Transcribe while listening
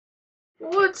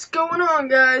What's going on,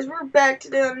 guys? We're back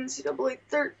today on NCAA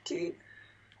 13,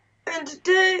 and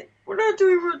today we're not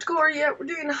doing Road to Glory yet. We're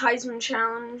doing a Heisman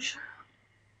Challenge.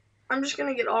 I'm just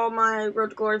gonna get all my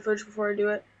Road to Glory footage before I do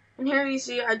it. And here you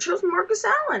see I chose Marcus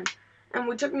Allen, and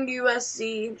we took him to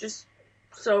USC just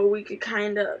so we could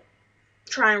kind of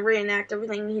try and reenact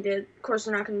everything he did. Of course,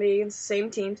 they're not gonna be against the same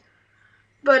teams,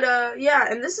 but yeah.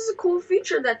 And this is a cool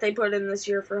feature that they put in this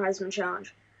year for Heisman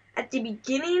Challenge. At the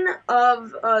beginning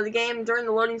of the game, during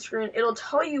the loading screen, it'll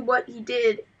tell you what he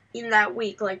did in that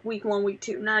week, like week 1, week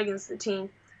 2, not against the team,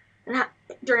 and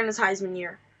during his Heisman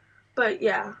year. But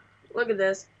yeah, look at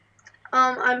this.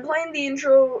 I'm playing the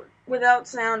intro without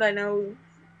sound. I know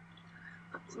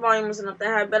volume wasn't up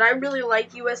that high, but I really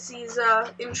like USC's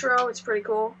intro. It's pretty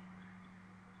cool.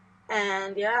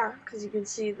 And yeah, because you can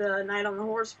see the knight on the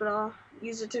horse, but I'll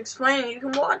use it to explain. You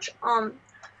can watch.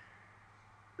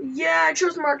 Yeah, I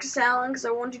chose Marcus Allen because I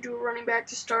wanted to do a running back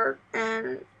to start,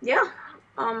 and yeah,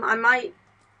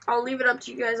 I'll leave it up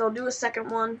to you guys. I'll do a second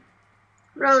one,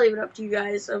 but I'll leave it up to you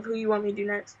guys of who you want me to do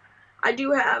next. I do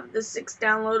have the 6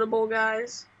 downloadable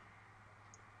guys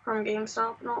from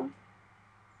GameStop and all,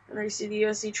 and I see the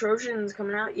USC Trojans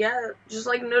coming out. Yeah, just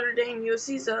like Notre Dame,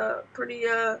 USC's a pretty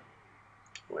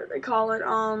what do they call it?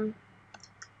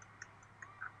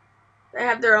 They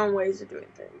have their own ways of doing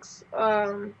things.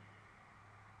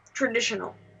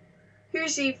 Traditional. Here you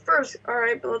see first,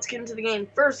 alright, but let's get into the game.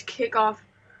 First kickoff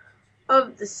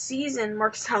of the season.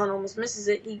 Marcus Allen almost misses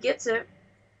it. He gets it.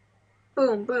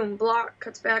 Boom, boom, block,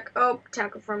 cuts back. Oh,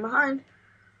 tackle from behind.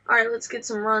 Alright, let's get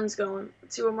some runs going.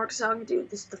 Let's see what Marcus Allen can do.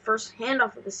 This is the first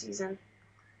handoff of the season.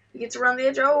 He gets around the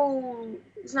edge. Oh,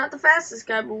 he's not the fastest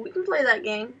guy, but we can play that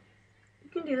game. We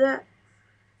can do that.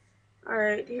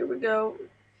 Alright, here we go.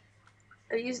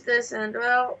 I used this, and,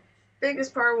 well,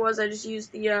 biggest part was I just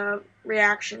used the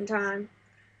reaction time.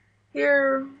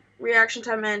 Here, reaction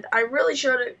time end. I really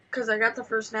showed it because I got the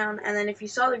first down, and then if you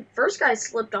saw, the first guy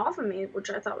slipped off of me,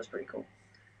 which I thought was pretty cool.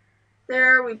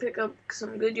 There, we pick up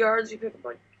some good yards. We pick up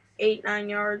like 8-9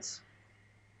 yards.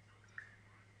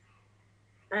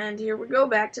 And here we go,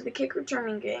 back to the kick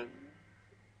returning game.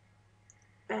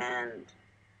 And,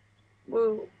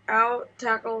 woo, out,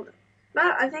 tackled.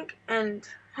 But I think, and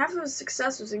half of his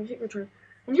success was in kick return.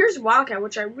 And here's Wildcat,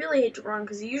 which I really hate to run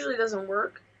because he usually doesn't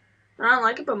work. And I don't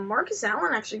like it, but Marcus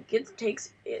Allen actually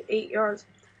takes it 8 yards.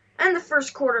 And the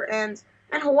first quarter ends.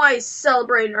 And Hawaii's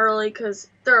celebrating early because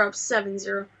they're up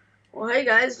 7-0. Well, hey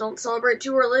guys, don't celebrate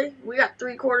too early. We got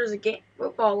 3 quarters of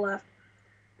football left.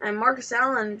 And Marcus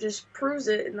Allen just proves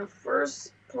it in the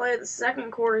first play of the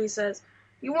second quarter. He says,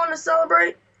 "You want to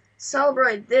celebrate?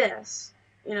 Celebrate this.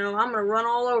 You know, I'm going to run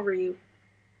all over you."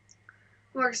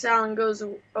 Marcus Allen goes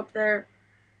up there.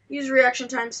 Use reaction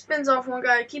time, spins off one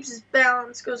guy, keeps his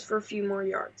balance, goes for a few more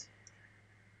yards.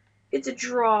 It's a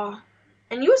draw.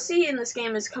 And USC in this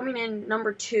game is coming in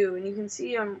number 2, and you can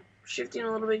see I'm shifting a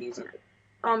little bit using it.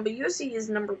 But USC is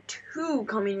number 2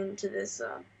 coming into this,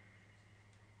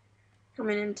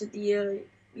 the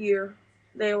year.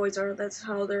 They always are. That's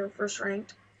how they're first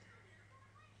ranked.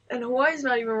 And Hawaii's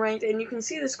not even ranked, and you can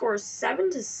see the score is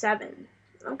 7-7.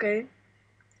 Okay.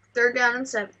 3rd down and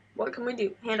 7. What can we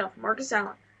do? Handoff, Marcus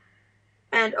Allen.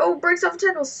 And, oh, breaks off a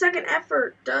tackle. Second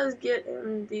effort does get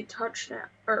him the touchdown,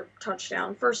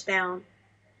 first down.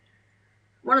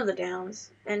 One of the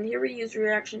downs. And here we use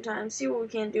reaction time. See what we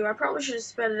can do. I probably should have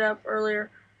sped it up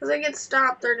earlier because I get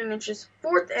stopped 3rd and inches.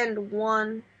 4th and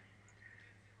 1.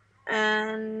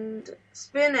 And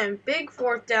spin and big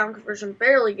 4th down conversion.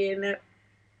 Barely getting it.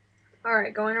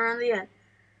 Alright, going around the end.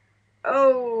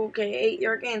 Okay,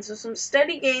 8-yard gain. So some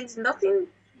steady gains. Nothing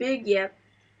big yet.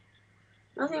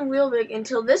 Nothing real big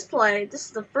until this play. This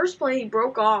is the first play he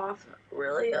broke off,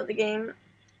 really, of the game.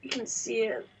 You can see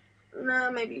it. No,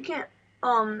 maybe you can't.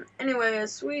 Anyway, a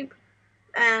sweep.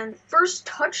 And first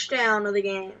touchdown of the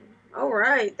game.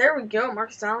 Alright, there we go.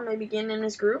 Marcus Allen may be getting in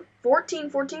his groove.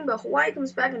 14-14, but Hawaii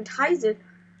comes back and ties it.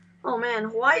 Oh, man,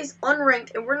 Hawaii's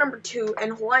unranked, and we're number 2,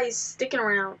 and Hawaii's sticking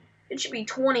around. It should be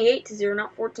 28-0,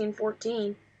 not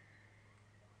 14-14.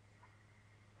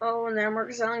 Oh, and there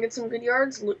Marcus Allen gets some good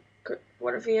yards.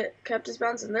 What if he had kept his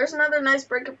bounce? And there's another nice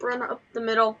breakup run up the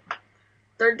middle.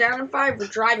 3rd down and 5. We're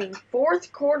driving.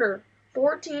 4th quarter.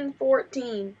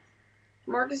 14-14.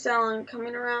 Marcus Allen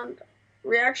coming around.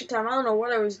 Reaction time. I don't know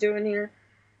what I was doing here.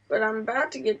 But I'm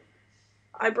about to get...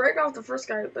 I break off the first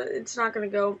guy, but it's not going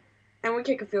to go. And we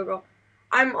kick a field goal.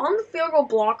 I'm on the field goal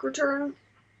block return.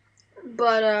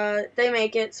 But they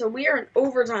make it. So we are in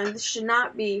overtime. This should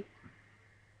not be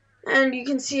And you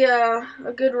can see a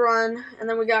good run, and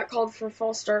then we got called for a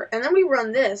false start. And then we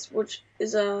run this, which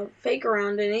is a fake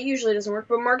around, and it usually doesn't work,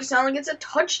 but Marcus Allen gets a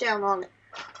touchdown on it.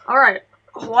 Alright,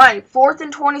 Hawaii, 4th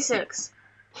and 26.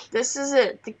 This is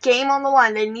it. The game on the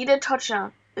line. They need a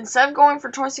touchdown. Instead of going for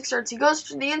 26 yards, he goes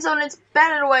to the end zone, and it's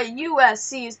batted away.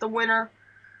 USC is the winner.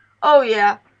 Oh,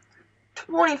 yeah.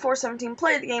 24-17.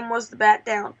 Play of the game was the bat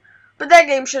down. But that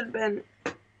game should have been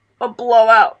a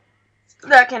blowout.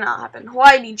 That cannot happen.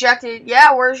 Hawaii dejected.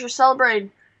 Yeah, where's your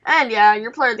celebrating? And yeah,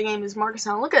 your player of the game is Marcus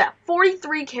Allen. Look at that.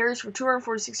 43 carries for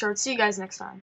 246 yards. See you guys next time.